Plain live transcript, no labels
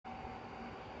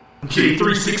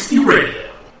J360 Radio.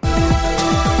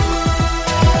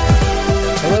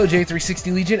 Hello,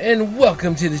 J360 Legion, and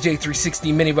welcome to the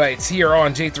J360 Mini Bites here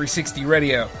on J360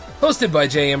 Radio, hosted by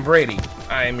J.M. Brady.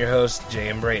 I am your host,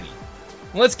 J.M. Brady.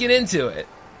 Let's get into it.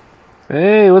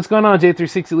 Hey, what's going on,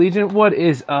 J360 Legion? What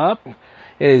is up? It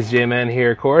is J-Man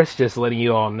here, of course, just letting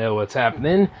you all know what's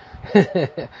happening.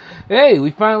 Hey,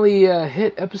 we finally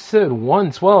hit episode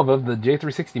 112 of the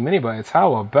J360 Mini Bites.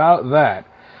 How about that?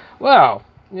 Well,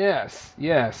 yes,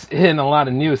 and a lot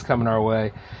of news coming our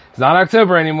way. It's not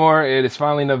October anymore, it is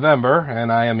finally November, and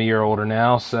I am a year older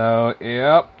now, so,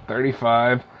 yep,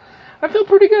 35. I feel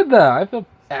pretty good, though. I feel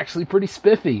actually pretty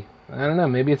spiffy. I don't know,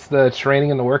 maybe it's the training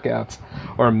and the workouts.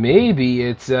 Or maybe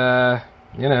it's, I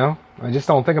just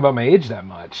don't think about my age that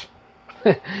much.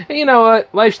 And you know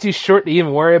what? Life's too short to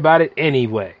even worry about it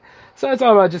anyway. So it's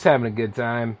all about just having a good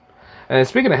time. And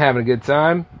speaking of having a good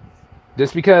time,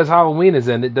 just because Halloween is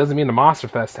ended doesn't mean the Monster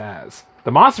Fest has.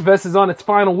 The Monster Fest is on its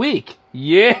final week.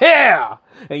 Yeah!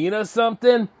 And you know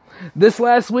something? This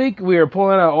last week, we were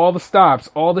pulling out all the stops.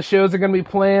 All the shows are going to be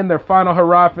playing their final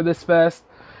hurrah for this fest.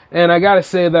 And I got to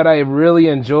say that I really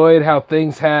enjoyed how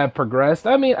things have progressed.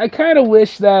 I mean, I kind of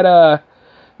wish that, I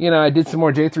did some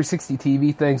more J360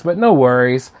 TV things, but no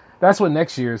worries. That's what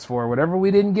next year is for. Whatever we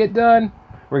didn't get done,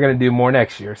 we're going to do more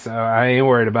next year. So I ain't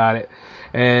worried about it.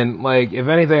 And, if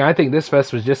anything, I think this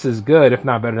fest was just as good, if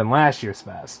not better than last year's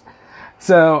fest.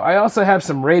 So I also have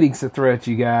some ratings to throw at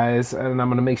you guys, and I'm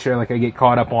going to make sure, I get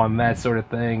caught up on that sort of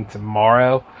thing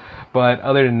tomorrow. But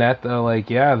other than that, though,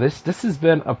 this has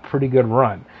been a pretty good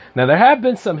run. Now, there have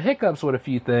been some hiccups with a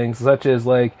few things, such as,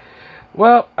 I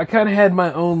kind of had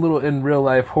my own little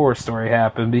in-real-life horror story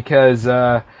happen because,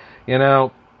 when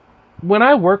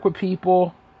I work with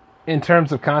people in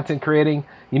terms of content creating,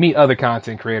 you meet other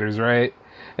content creators, right?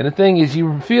 And the thing is,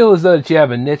 you feel as though that you have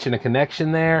a niche and a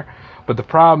connection there, but the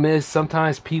problem is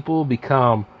sometimes people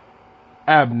become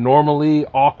abnormally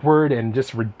awkward and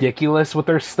just ridiculous with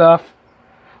their stuff.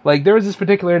 There was this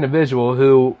particular individual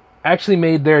who actually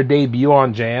made their debut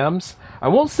on Jams. I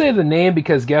won't say the name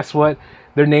because guess what?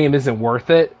 Their name isn't worth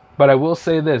it. But I will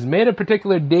say this. Made a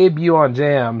particular debut on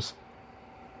Jams.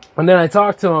 And then I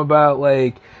talked to him about,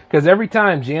 because every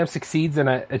time Jam succeeds in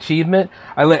an achievement,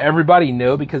 I let everybody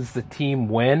know because it's a team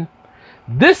win.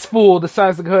 This fool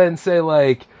decides to go ahead and say,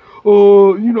 I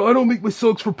don't make my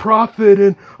songs for profit,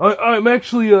 and I'm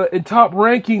actually in top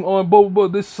ranking on blah, blah, blah,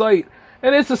 this site.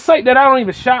 And it's a site that I don't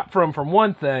even shop from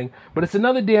one thing, but it's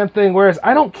another damn thing, whereas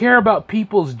I don't care about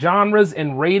people's genres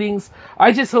and ratings.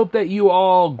 I just hope that you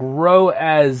all grow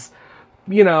as,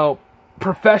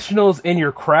 professionals in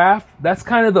your craft. That's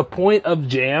kind of the point of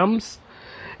Jams.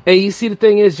 And you see, the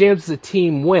thing is, Jams is a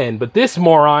team win, but this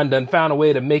moron done found a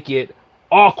way to make it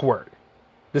awkward.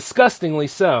 Disgustingly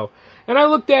so. And I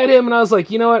looked at him and I was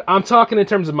like, you know what? I'm talking in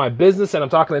terms of my business and I'm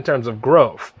talking in terms of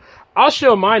growth. I'll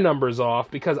show my numbers off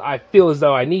because I feel as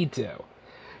though I need to.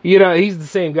 He's the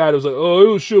same guy that was like, oh, I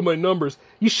don't show my numbers.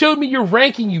 You showed me your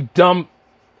ranking, you dumb.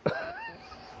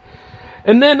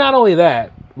 And then not only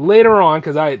that, later on,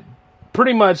 because I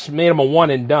pretty much made him a one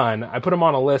and done, I put him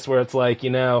on a list where it's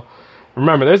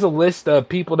remember, there's a list of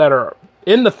people that are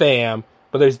in the fam,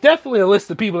 but there's definitely a list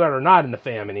of people that are not in the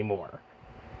fam anymore.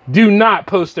 Do not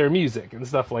post their music and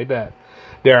stuff like that.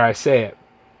 Dare I say it.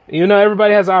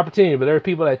 Everybody has an opportunity, but there are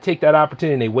people that take that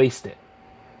opportunity and they waste it.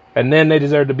 And then they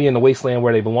deserve to be in the wasteland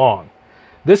where they belong.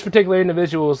 This particular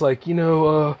individual was like,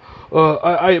 I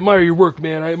admire your work,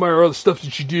 man. I admire all the stuff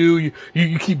that you do.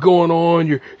 You keep going on.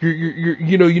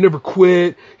 You never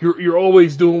quit. You're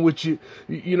always doing what you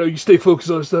stay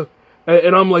focused on stuff.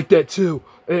 And I'm like that too.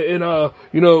 And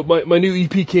my new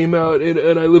EP came out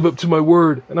and I live up to my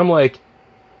word. And I'm like,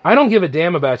 I don't give a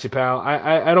damn about you, pal.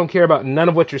 I don't care about none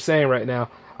of what you're saying right now.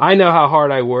 I know how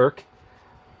hard I work.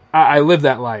 I live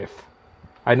that life.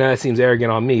 I know that seems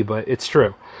arrogant on me, but it's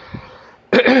true.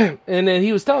 And then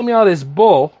he was telling me all this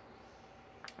bull.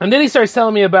 And then he starts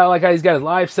telling me about how he's got his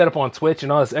live set up on Twitch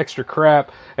and all this extra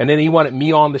crap. And then he wanted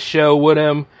me on the show with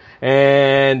him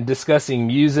and discussing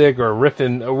music or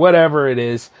riffing or whatever it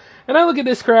is. And I look at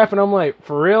this crap and I'm like,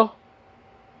 for real?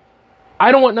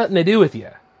 I don't want nothing to do with you.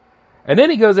 And then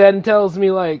he goes ahead and tells me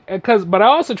but I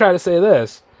also try to say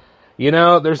this.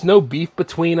 There's no beef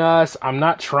between us. I'm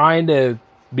not trying to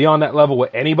be on that level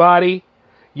with anybody.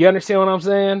 You understand what I'm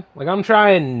saying? I'm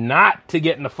trying not to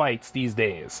get into fights these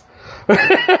days.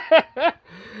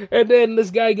 And then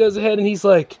this guy goes ahead and he's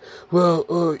like,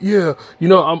 well, yeah,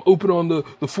 I'm open on the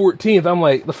 14th. I'm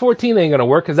like, the 14th ain't going to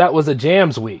work because that was a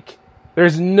Jams week.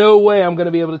 There's no way I'm going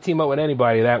to be able to team up with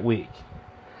anybody that week.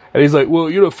 And he's like,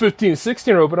 well, 15 and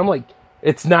 16 are open. I'm like,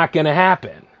 it's not going to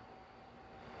happen.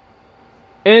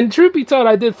 And truth be told,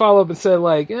 I did follow up and said,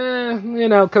 like,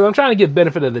 because I'm trying to give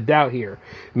benefit of the doubt here.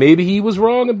 Maybe he was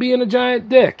wrong in being a giant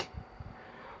dick.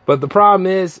 But the problem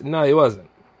is, no, he wasn't.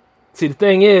 See, the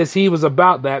thing is, he was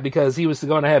about that because he was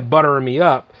going to have buttering me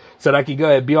up so that I could go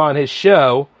ahead and be on his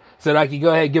show, so that I could go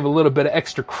ahead and give a little bit of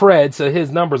extra cred so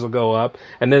his numbers will go up.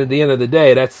 And then at the end of the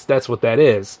day, that's what that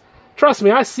is. Trust me,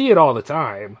 I see it all the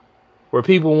time. Where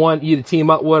people want you to team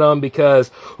up with them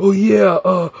because,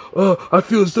 I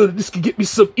feel as though this could get me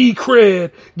some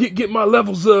E-cred, get my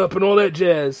levels up and all that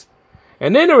jazz.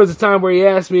 And then there was a time where he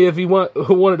asked me if he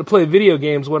wanted to play video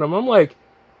games with him. I'm like,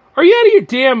 are you out of your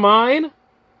damn mind?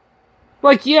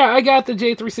 Like, yeah, I got the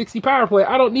J360 Power Play.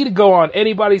 I don't need to go on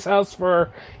anybody's house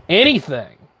for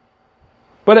anything.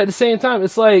 But at the same time,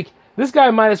 it's like, this guy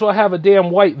might as well have a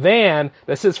damn white van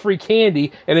that says free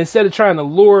candy, and instead of trying to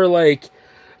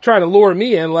lure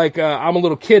me in like I'm a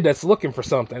little kid that's looking for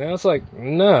something. And it's like,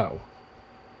 no,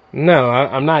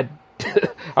 I'm not,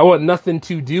 I want nothing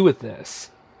to do with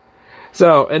this.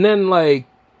 So, and then like,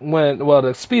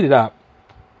 to speed it up,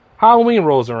 Halloween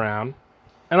rolls around,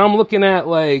 and I'm looking at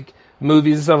like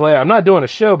movies and stuff like that. I'm not doing a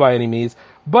show by any means,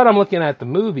 but I'm looking at the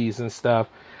movies and stuff.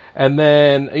 And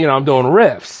then, I'm doing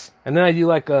riffs. And then I do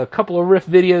like a couple of riff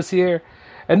videos here.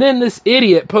 And then this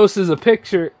idiot posts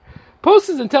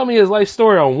and tell me his life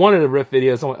story on one of the riff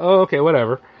videos. I'm like, oh, okay,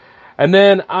 whatever. And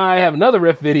then I have another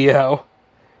riff video,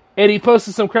 and he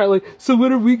posted some crap like, so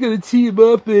when are we going to team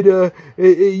up and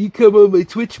you come on my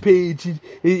Twitch page and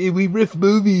we riff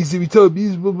movies and we talk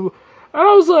music, blah, blah, blah. And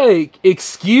I was like,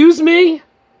 excuse me?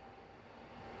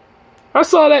 I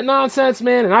saw that nonsense,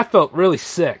 man, and I felt really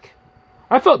sick.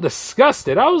 I felt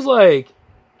disgusted. I was like,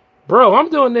 bro, I'm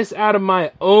doing this out of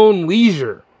my own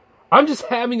leisure. I'm just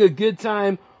having a good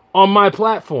time on my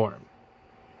platform.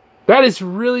 That is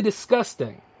really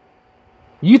disgusting.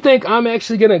 You think I'm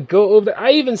actually going to go over there?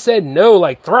 I even said no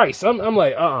like thrice. I'm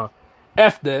like,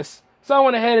 F this. So I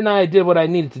went ahead and I did what I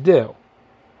needed to do.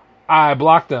 I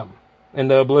blocked them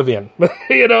into oblivion.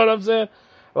 You know what I'm saying?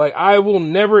 Like, I will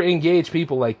never engage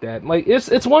people like that. Like,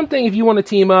 it's one thing if you want to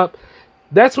team up.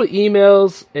 That's what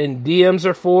emails and DMs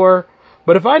are for.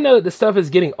 But if I know that the stuff is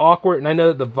getting awkward and I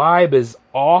know that the vibe is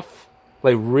off,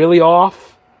 like really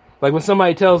off, like when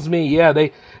somebody tells me, yeah,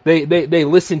 they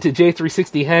listen to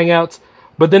J360 Hangouts,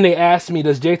 but then they ask me,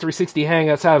 does J360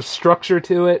 Hangouts have structure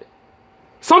to it?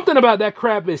 Something about that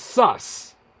crap is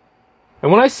sus.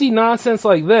 And when I see nonsense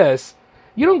like this,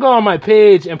 you don't go on my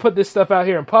page and put this stuff out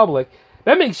here in public.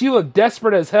 That makes you look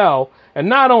desperate as hell. And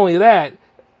not only that,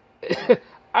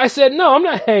 I said, no, I'm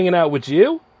not hanging out with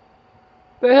you.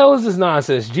 The hell is this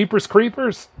nonsense? Jeepers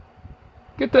Creepers?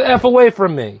 Get the F away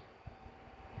from me.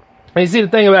 And you see, the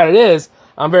thing about it is,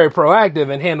 I'm very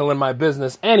proactive in handling my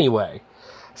business anyway.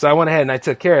 So I went ahead and I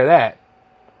took care of that.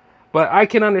 But I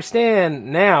can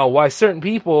understand now why certain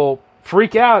people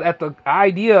freak out at the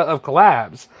idea of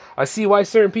collabs. I see why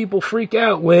certain people freak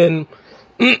out when,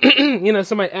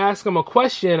 somebody asks them a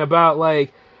question about,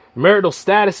 like, marital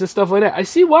status and stuff like that. I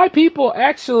see why people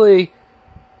actually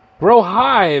grow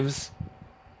hives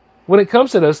when it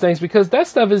comes to those things, because that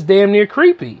stuff is damn near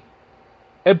creepy.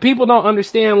 And people don't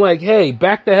understand, like, hey,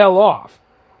 back the hell off.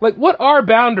 Like, what are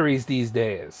boundaries these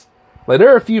days? Like,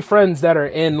 there are a few friends that are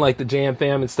in, like, the Jam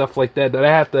Fam and stuff like that I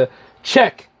have to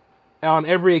check on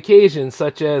every occasion,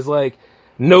 such as, like,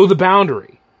 know the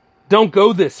boundary. Don't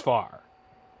go this far.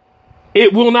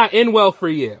 It will not end well for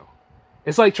you.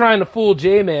 It's like trying to fool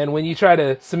J-Man when you try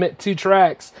to submit 2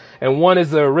 tracks, and one is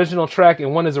the original track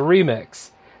and one is a remix.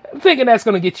 I'm thinking that's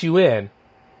going to get you in.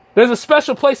 There's a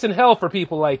special place in hell for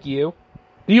people like you.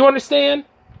 Do you understand?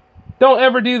 Don't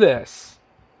ever do this.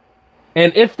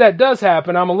 And if that does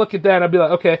happen, I'm going to look at that and I'll be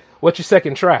like, okay, what's your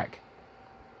second track?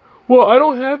 Well, I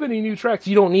don't have any new tracks.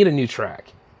 You don't need a new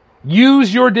track.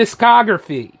 Use your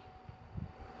discography.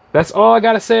 That's all I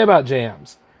got to say about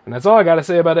jams. And that's all I got to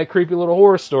say about that creepy little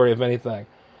horror story, if anything.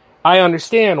 I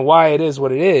understand why it is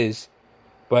what it is.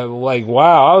 But, like,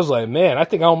 wow, I was like, man, I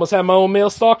think I almost had my own male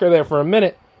stalker there for a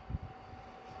minute.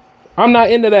 I'm not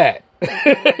into that.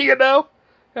 You know?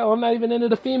 Hell, I'm not even into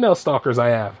the female stalkers I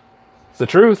have. It's the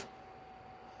truth.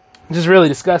 It's just really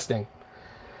disgusting.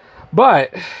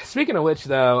 But, speaking of which,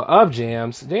 though, of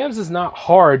jams is not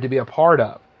hard to be a part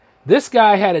of. This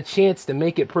guy had a chance to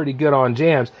make it pretty good on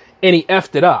jams, and he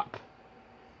effed it up.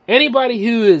 Anybody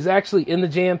who is actually in the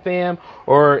Jam Fam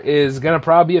or is going to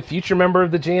probably be a future member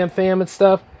of the Jam Fam and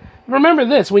stuff, remember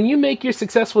this. When you make your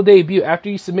successful debut after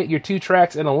you submit your 2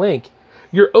 tracks and a link,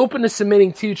 you're open to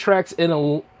submitting 2 tracks in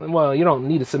a... Well, you don't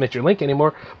need to submit your link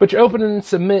anymore, but you're open to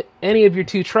submit any of your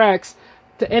 2 tracks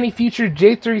to any future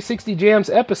J360 Jams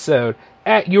episode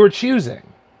at your choosing.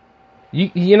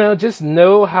 just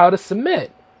know how to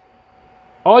submit.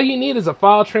 All you need is a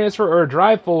file transfer or a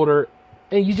drive folder,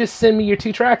 and you just send me your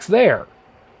 2 tracks there.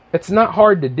 It's not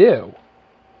hard to do,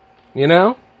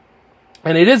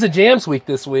 And it is a Jams week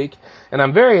this week, and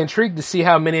I'm very intrigued to see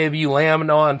how many of you land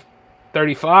on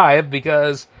 35,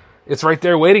 because it's right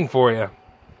there waiting for you.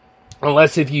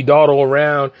 Unless if you dawdle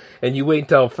around and you wait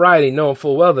until Friday, knowing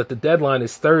full well that the deadline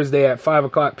is Thursday at 5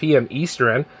 o'clock p.m.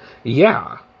 Eastern.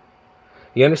 Yeah.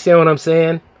 You understand what I'm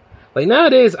saying? Like,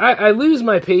 nowadays, I lose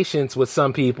my patience with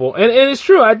some people. And it's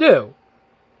true, I do.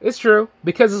 It's true.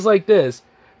 Because it's like this.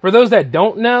 For those that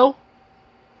don't know,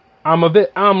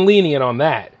 I'm lenient on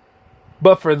that.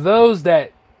 But for those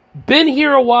that been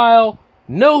here a while,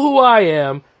 know who I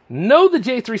am, know the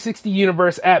J360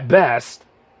 universe at best,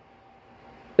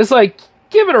 it's like,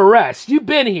 give it a rest. You've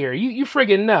been here. You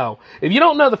friggin' know. If you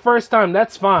don't know the first time,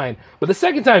 that's fine. But the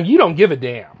second time, you don't give a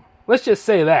damn. Let's just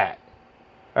say that.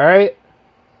 All right?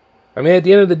 I mean, at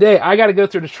the end of the day, I got to go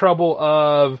through the trouble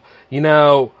of,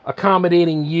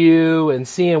 accommodating you and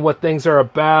seeing what things are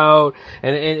about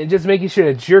and just making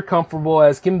sure that you're comfortable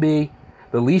as can be.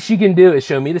 The least you can do is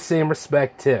show me the same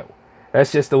respect, too.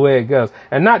 That's just the way it goes.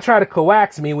 And not try to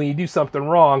coax me when you do something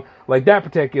wrong like that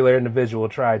particular individual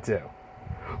tried to.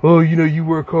 Oh, you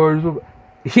work hard.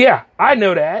 Yeah, I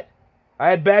know that. I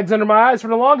had bags under my eyes for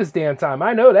the longest damn time.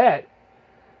 I know that.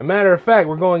 A matter of fact,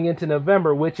 we're going into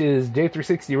November, which is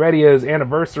J360 Radio's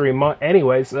anniversary month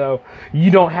anyway, so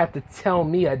you don't have to tell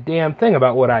me a damn thing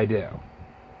about what I do.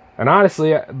 And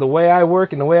honestly, the way I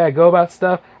work and the way I go about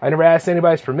stuff, I never ask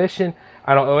anybody's permission.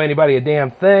 I don't owe anybody a damn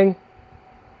thing.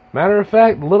 Matter of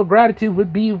fact, a little gratitude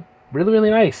would be really, really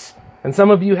nice. And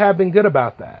some of you have been good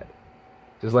about that.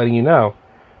 Just letting you know.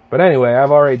 But anyway,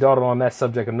 I've already dawdled on that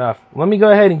subject enough. Let me go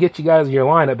ahead and get you guys your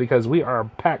lineup because we are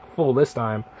packed full this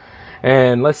time.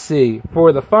 And let's see.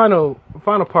 For the final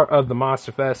part of the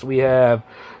Monster Fest, we have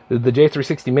the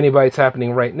J360 Mini Bites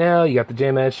happening right now. You got the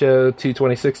J-Man Show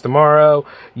 226 tomorrow.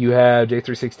 You have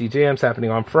J360 Jams happening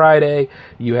on Friday.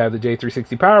 You have the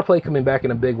J360 Power Play coming back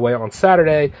in a big way on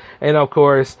Saturday. And of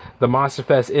course, the Monster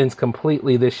Fest ends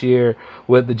completely this year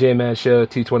with the J-Man Show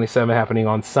 227 happening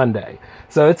on Sunday.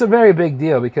 So it's a very big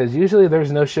deal because usually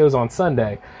there's no shows on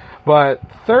Sunday. But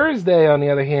Thursday, on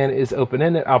the other hand, is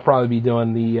open-ended. I'll probably be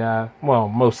doing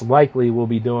most likely we'll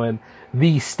be doing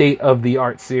the State of the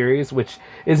Art series, which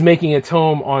is making its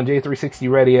home on J360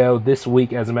 Radio this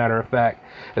week, as a matter of fact.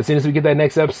 As soon as we get that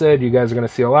next episode, you guys are going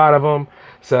to see a lot of them.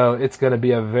 So it's going to be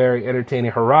a very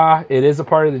entertaining hurrah. It is a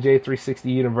part of the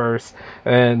J360 universe,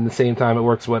 and at the same time, it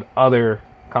works with other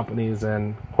companies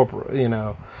and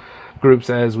corporate,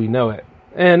 groups as we know it.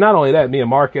 And not only that, me and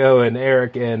Marco and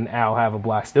Eric and Al have a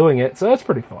blast doing it, so that's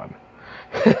pretty fun.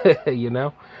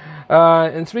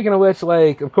 And speaking of which,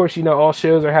 of course, all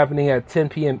shows are happening at 10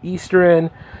 p.m.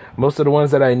 Eastern. Most of the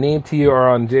ones that I named to you are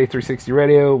on J360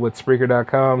 Radio with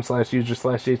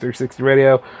Spreaker.com/user/J360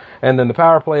 Radio. And then the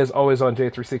Power Play is always on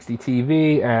J360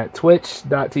 TV at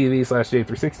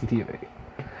twitch.tv/J360 TV.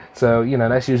 So,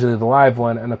 that's usually the live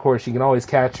one. And of course, you can always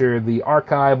capture the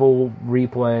archival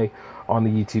replay on the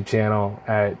YouTube channel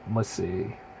at,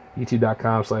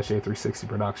 youtube.com/J360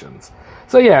 Productions.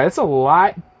 So yeah, it's a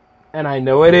lot, and I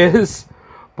know it is,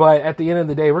 but at the end of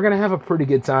the day, we're going to have a pretty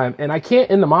good time, and I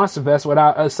can't end the Monster Fest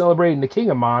without us celebrating the King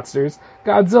of Monsters,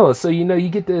 Godzilla. So, you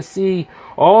get to see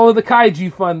all of the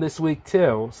kaiju fun this week,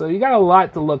 too. So you got a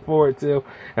lot to look forward to,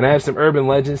 and I have some urban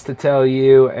legends to tell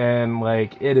you, and,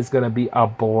 it is going to be a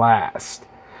blast.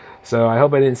 So I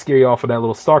hope I didn't scare you off with that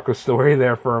little Starker story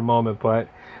there for a moment, but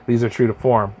these are true to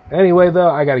form. Anyway, though,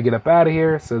 I got to get up out of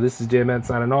here. So this is J-Man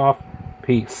signing off.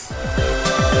 Peace.